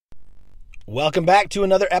Welcome back to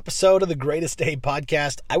another episode of the Greatest Day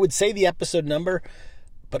podcast. I would say the episode number,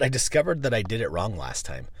 but I discovered that I did it wrong last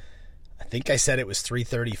time. I think I said it was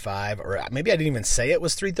 335, or maybe I didn't even say it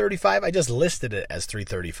was 335. I just listed it as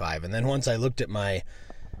 335. And then once I looked at my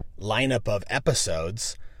lineup of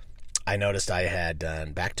episodes, I noticed I had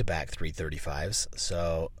done back-to-back 335s.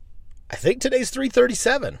 So I think today's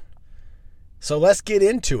 337. So let's get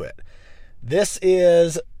into it. This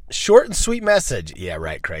is short and sweet message. Yeah,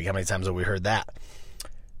 right, Craig. How many times have we heard that?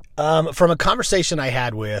 From a conversation I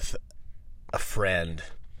had with a friend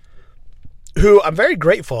who I'm very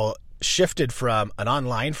grateful shifted from an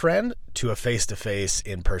online friend to a face-to-face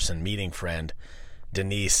in-person meeting friend,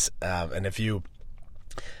 Denise. And if you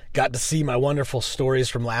got to see my wonderful stories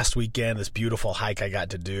from last weekend, this beautiful hike I got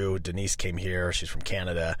to do, Denise came here. She's from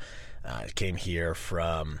Canada. Came here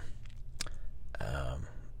from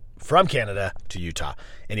Canada to Utah.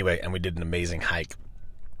 Anyway, and we did an amazing hike.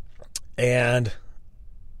 And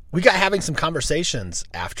we got having some conversations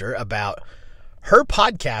after about her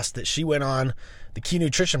podcast that she went on, the Key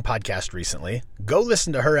Nutrition podcast recently. Go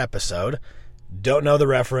listen to her episode. Don't know the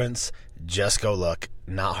reference. Just go look.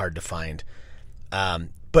 Not hard to find.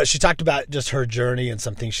 But she talked about just her journey and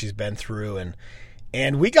some things she's been through.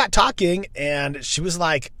 And we got talking, and she was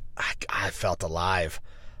like, I felt alive.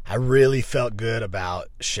 I really felt good about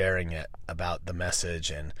sharing it, about the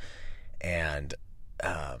message. And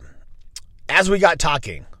as we got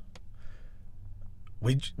talking,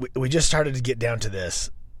 we just started to get down to this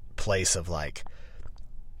place of like,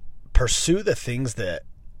 pursue the things that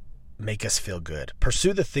make us feel good.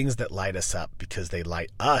 Pursue the things that light us up because they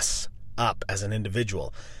light us up as an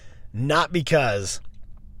individual, not because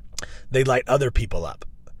they light other people up.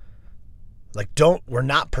 Like, we're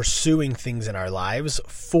not pursuing things in our lives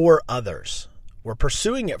for others. We're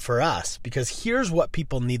pursuing it for us because here's what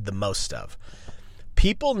people need the most of.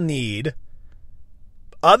 People need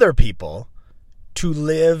other people to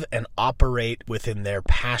live and operate within their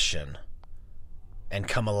passion and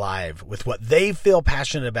come alive with what they feel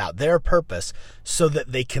passionate about, their purpose, so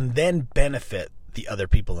that they can then benefit the other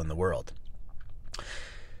people in the world.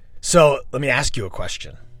 So let me ask you a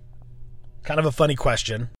question. Kind of a funny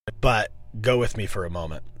question, but go with me for a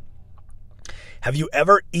moment. Have you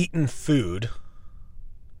ever eaten food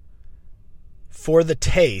for the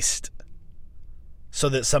taste so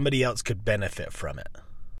that somebody else could benefit from it?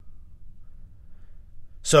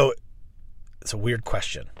 So it's a weird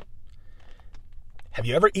question. Have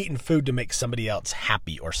you ever eaten food to make somebody else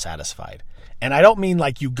happy or satisfied? And I don't mean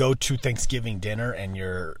like you go to Thanksgiving dinner and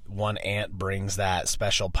your one aunt brings that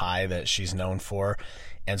special pie that she's known for,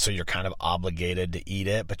 and so you're kind of obligated to eat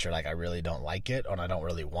it, but you're like, I really don't like it, or I don't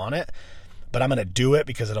really want it, but I'm going to do it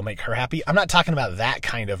because it'll make her happy. I'm not talking about that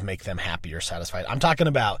kind of make them happy or satisfied. I'm talking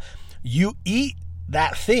about you eat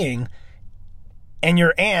that thing and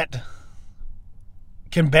your aunt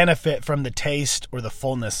can benefit from the taste or the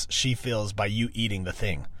fullness she feels by you eating the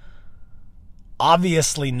thing.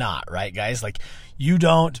 Obviously not, right, guys? Like, you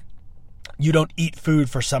don't eat food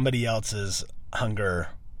for somebody else's hunger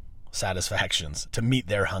satisfactions to meet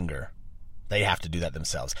their hunger. They have to do that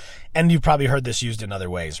themselves. And you've probably heard this used in other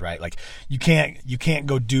ways, right? Like, you can't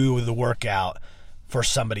go do the workout for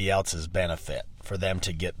somebody else's benefit, for them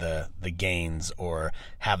to get the gains or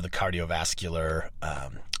have the cardiovascular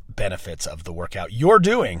benefits of the workout you're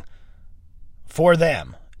doing for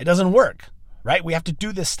them. It doesn't work, right? We have to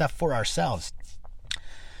do this stuff for ourselves.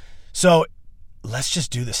 So let's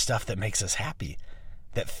just do the stuff that makes us happy,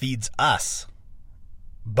 that feeds us,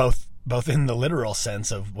 both in the literal sense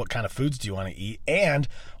of what kind of foods do you want to eat and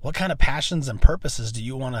what kind of passions and purposes do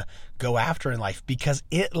you want to go after in life, because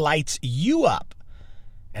it lights you up.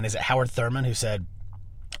 And is it Howard Thurman who said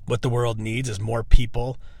what the world needs is more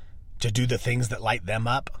people to do the things that light them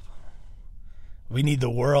up? We need the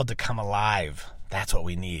world to come alive. That's what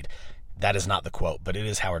we need. That is not the quote, but it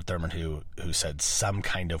is Howard Thurman who said some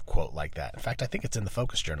kind of quote like that. In fact, I think it's in the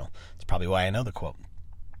Focus Journal. It's probably why I know the quote.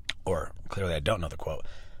 Or clearly I don't know the quote,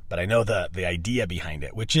 but I know the idea behind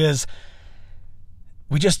it, which is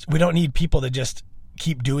we don't need people to just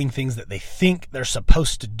keep doing things that they think they're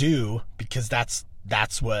supposed to do because that's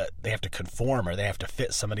what they have to conform, or they have to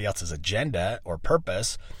fit somebody else's agenda or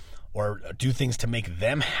purpose, or do things to make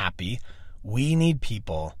them happy. We need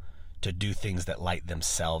people to do things that light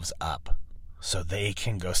themselves up so they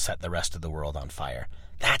can go set the rest of the world on fire.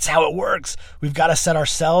 That's how it works. We've got to set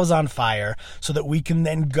ourselves on fire so that we can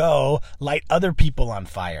then go light other people on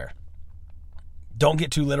fire. Don't get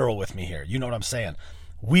too literal with me here. You know what I'm saying?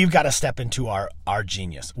 We've got to step into our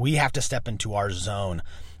genius. We have to step into our zone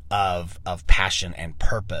of passion and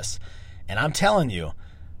purpose. And I'm telling you,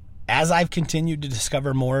 as I've continued to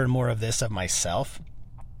discover more and more of this of myself,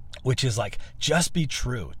 which is like, just be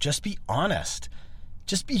true, just be honest,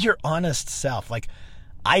 just be your honest self. Like,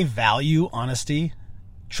 I value honesty,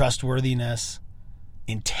 trustworthiness,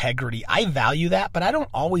 integrity. I value that, but I don't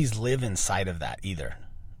always live inside of that either.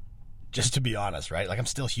 Just to be honest, right? Like, I'm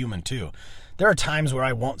still human too. There are times where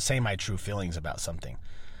I won't say my true feelings about something.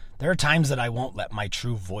 There are times that I won't let my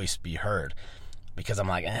true voice be heard because I'm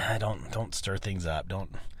like, don't stir things up.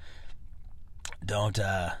 Don't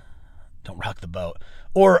rock the boat.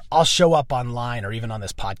 Or I'll show up online or even on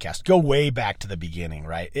this podcast. Go way back to the beginning,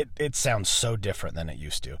 right? It sounds so different than it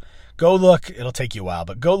used to. Go look, it'll take you a while,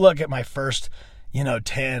 but go look at my first,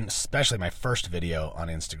 10, especially my first video on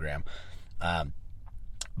Instagram.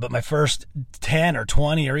 But my first 10 or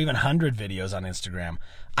 20 or even 100 videos on Instagram,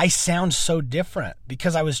 I sound so different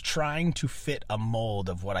because I was trying to fit a mold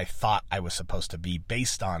of what I thought I was supposed to be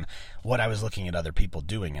based on what I was looking at other people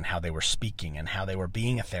doing and how they were speaking and how they were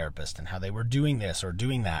being a therapist and how they were doing this or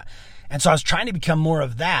doing that. And so I was trying to become more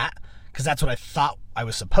of that because that's what I thought I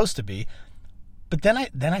was supposed to be. But then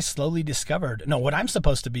I slowly discovered, no, what I'm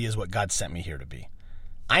supposed to be is what God sent me here to be.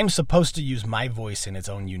 I'm supposed to use my voice in its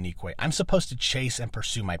own unique way. I'm supposed to chase and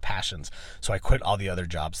pursue my passions. So I quit all the other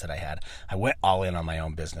jobs that I had. I went all in on my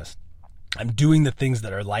own business. I'm doing the things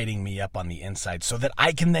that are lighting me up on the inside so that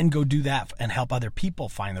I can then go do that and help other people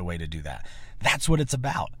find the way to do that. That's what it's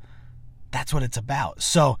about. That's what it's about.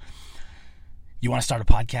 So you want to start a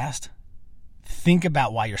podcast? Think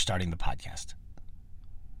about why you're starting the podcast.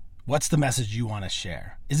 What's the message you want to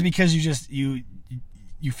share? Is it because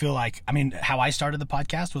you feel like, how I started the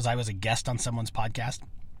podcast was I was a guest on someone's podcast.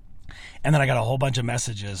 And then I got a whole bunch of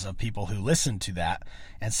messages of people who listened to that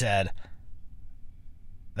and said,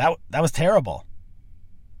 that was terrible.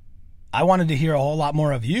 I wanted to hear a whole lot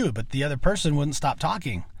more of you, but the other person wouldn't stop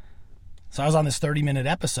talking. So I was on this 30-minute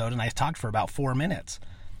episode and I talked for about 4 minutes.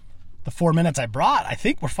 The 4 minutes I brought, I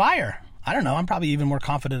think, were fire. I don't know. I'm probably even more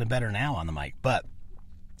confident and better now on the mic. But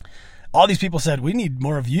all these people said, we need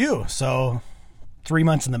more of you. So 3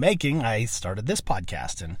 months in the making, I started this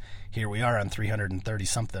podcast, and here we are on 330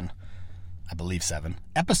 something, I believe 7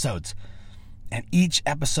 episodes. And each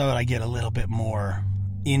episode I get a little bit more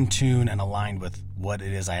in tune and aligned with what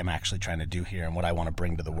it is I am actually trying to do here and what I want to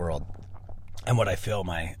bring to the world and what I feel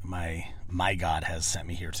my God has sent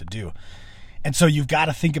me here to do. And so you've got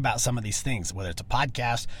to think about some of these things, whether it's a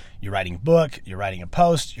podcast, you're writing a book, you're writing a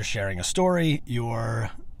post, you're sharing a story,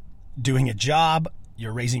 you're doing a job,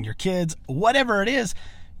 you're raising your kids, whatever it is,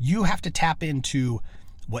 you have to tap into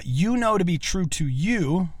what you know to be true to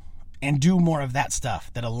you and do more of that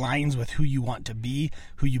stuff that aligns with who you want to be,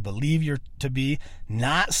 who you believe you're to be,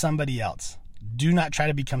 not somebody else. Do not try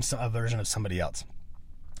to become a version of somebody else.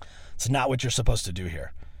 It's not what you're supposed to do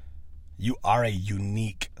here. You are a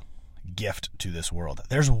unique gift to this world.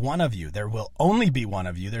 There's one of you. There will only be one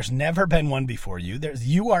of you. There's never been one before you.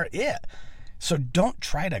 You are it. So don't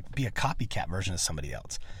try to be a copycat version of somebody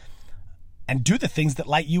else. And do the things that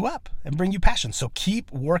light you up and bring you passion. So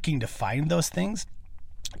keep working to find those things.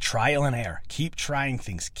 Trial and error. Keep trying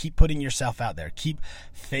things. Keep putting yourself out there. Keep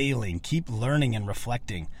failing. Keep learning and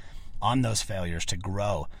reflecting on those failures to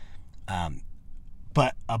grow.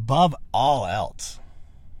 But above all else,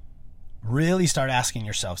 really start asking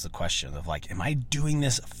yourselves the question of like, am I doing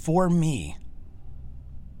this for me?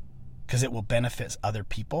 Because it will benefit other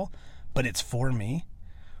people, but it's for me?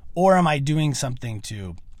 Or am I doing something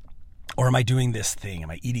or am I doing this thing?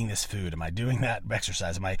 Am I eating this food? Am I doing that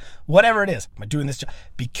exercise? Whatever it is, am I doing this job?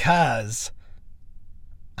 Because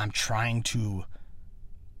I'm trying to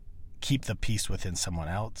keep the peace within someone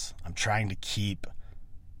else. I'm trying to keep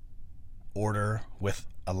order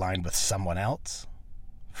aligned with someone else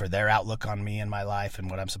for their outlook on me and my life and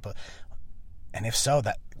what I'm supposed. And if so,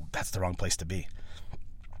 that's the wrong place to be.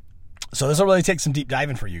 So this will really take some deep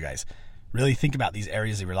diving for you guys. Really think about these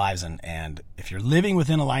areas of your lives, and if you're living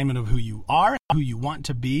within alignment of who you are, who you want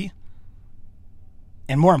to be,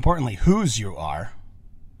 and more importantly, whose you are,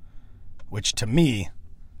 which to me,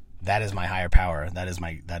 that is my higher power. That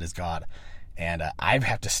is God. And I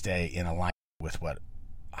have to stay in alignment with what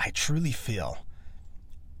I truly feel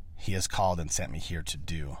He has called and sent me here to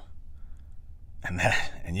do. And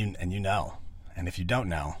you know. And if you don't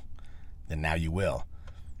know, then now you will.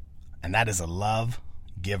 And that is a love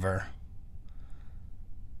giver.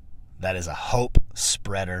 That is a hope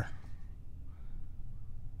spreader.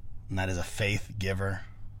 And that is a faith giver.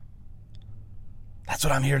 That's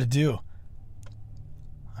what I'm here to do.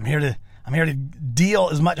 I'm here to deal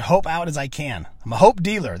as much hope out as I can. I'm a hope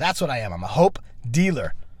dealer. That's what I am. I'm a hope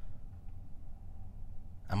dealer.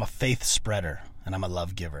 I'm a faith spreader, and I'm a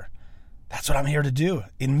love giver. That's what I'm here to do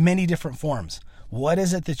in many different forms. What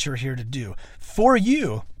is it that you're here to do for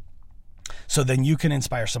you, so then you can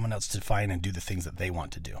inspire someone else to find and do the things that they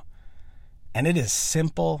want to do? And it is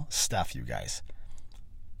simple stuff, you guys.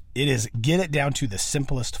 It is, get it down to the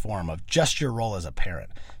simplest form of just your role as a parent,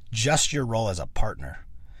 just your role as a partner.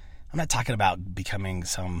 I'm not talking about becoming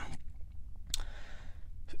some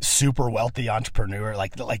super wealthy entrepreneur,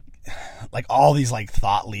 like all these like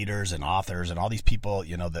thought leaders and authors and all these people,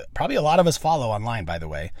 that probably a lot of us follow online, by the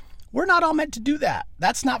way. We're not all meant to do that.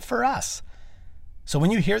 That's not for us. So when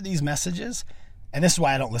you hear these messages, and this is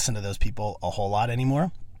why I don't listen to those people a whole lot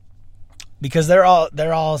anymore, because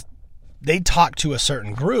they talk to a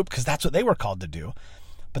certain group because that's what they were called to do,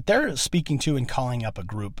 but they're speaking to and calling up a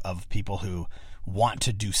group of people who want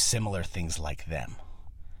to do similar things like them.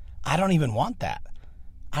 I don't even want that.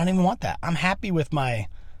 I'm happy with my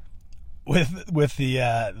with the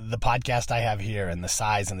podcast I have here and the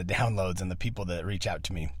size and the downloads and the people that reach out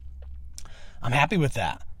to me. I'm happy with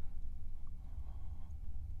that.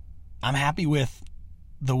 I'm happy with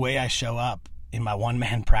the way I show up in my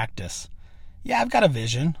one-man practice. Yeah, I've got a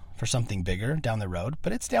vision for something bigger down the road,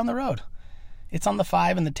 but it's down the road. It's on the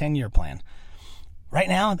 5 and the 10-year plan. Right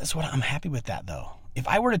now, that's what I'm happy with that, though. If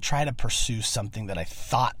I were to try to pursue something that I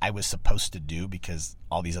thought I was supposed to do because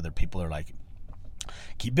all these other people are like,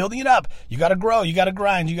 keep building it up, you got to grow, you got to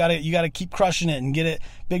grind, you got to keep crushing it and get it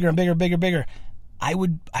bigger and bigger, I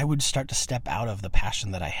would start to step out of the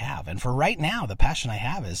passion that I have. And for right now, the passion I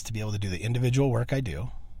have is to be able to do the individual work I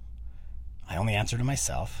do. I only answer to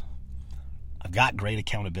myself. I've got great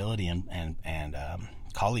accountability and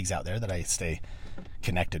colleagues out there that I stay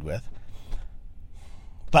connected with.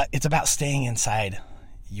 But it's about staying inside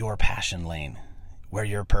your passion lane where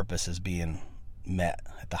your purpose is being met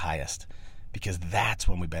at the highest, because that's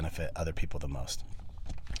when we benefit other people the most.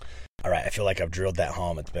 All right, I feel like I've drilled that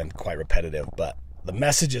home. It's been quite repetitive, but the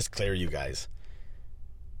message is clear, you guys.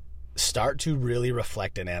 Start to really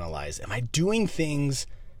reflect and analyze. Am I doing things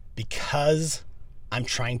because I'm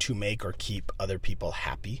trying to make or keep other people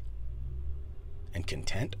happy and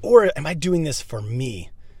content? Or am I doing this for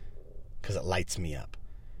me because it lights me up?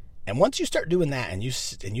 And once you start doing that and you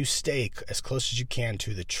stay as close as you can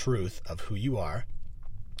to the truth of who you are,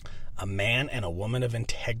 a man and a woman of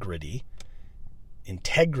integrity.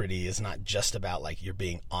 Integrity is not just about like you're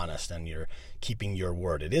being honest and you're keeping your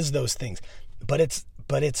word. It is those things. But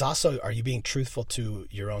it's also, are you being truthful to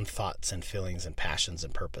your own thoughts and feelings and passions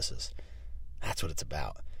and purposes? That's what it's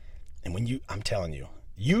about. And I'm telling you,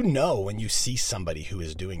 when you see somebody who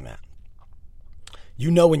is doing that.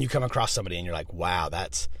 When you come across somebody and you're like, wow,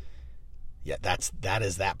 that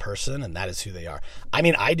is that person and that is who they are. I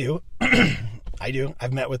mean, I do.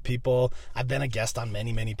 I've met with people. I've been a guest on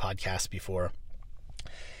many, many podcasts before.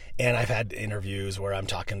 And I've had interviews where I'm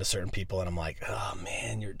talking to certain people and I'm like, oh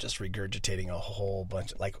man, you're just regurgitating a whole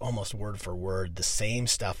bunch, like almost word for word, the same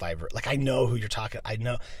stuff I've heard. Like, I know who you're talking. I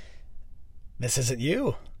know this isn't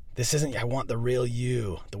you. I want the real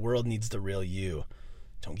you. The world needs the real you.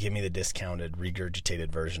 Don't give me the discounted,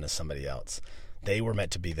 regurgitated version of somebody else. They were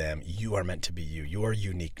meant to be them. You are meant to be you. Your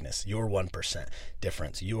uniqueness, your 1%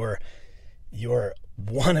 difference, your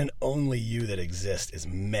one and only you that exists is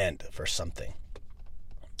meant for something.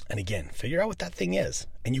 And again, figure out what that thing is.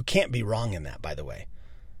 And you can't be wrong in that, by the way.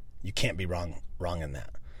 You can't be wrong in that.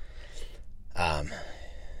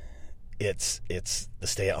 It's the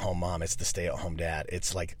stay-at-home mom. It's the stay-at-home dad.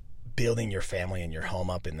 It's like building your family and your home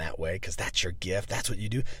up in that way, because that's your gift. That's what you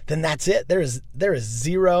do. Then that's it. There is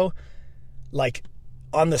zero, like,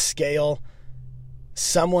 on the scale,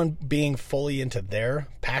 someone being fully into their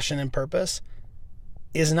passion and purpose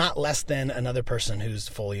is not less than another person who's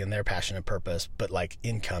fully in their passion and purpose, but like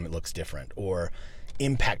income, it looks different, or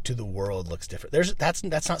impact to the world looks different. That's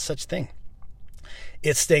not such thing.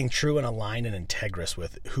 It's staying true and aligned and integrous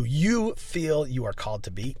with who you feel you are called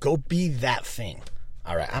to be. Go be that thing.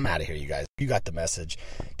 All right, I'm out of here, you guys. You got the message.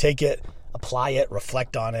 Take it, apply it,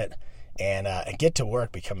 reflect on it, and get to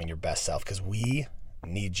work becoming your best self, because we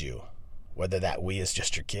need you. Whether that we is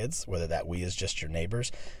just your kids, whether that we is just your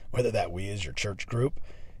neighbors, whether that we is your church group,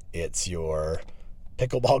 it's your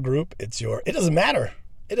pickleball group, it doesn't matter.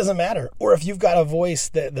 It doesn't matter. Or if you've got a voice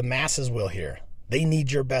that the masses will hear, they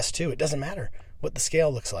need your best too. It doesn't matter what the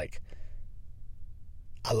scale looks like.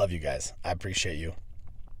 I love you guys. I appreciate you.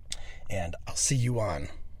 And I'll see you on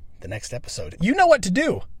the next episode. You know what to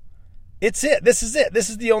do. It's it. This is it. This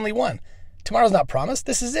is the only one. Tomorrow's not promised.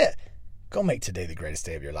 This is it. Go make today the greatest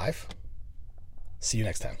day of your life. See you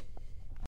next time.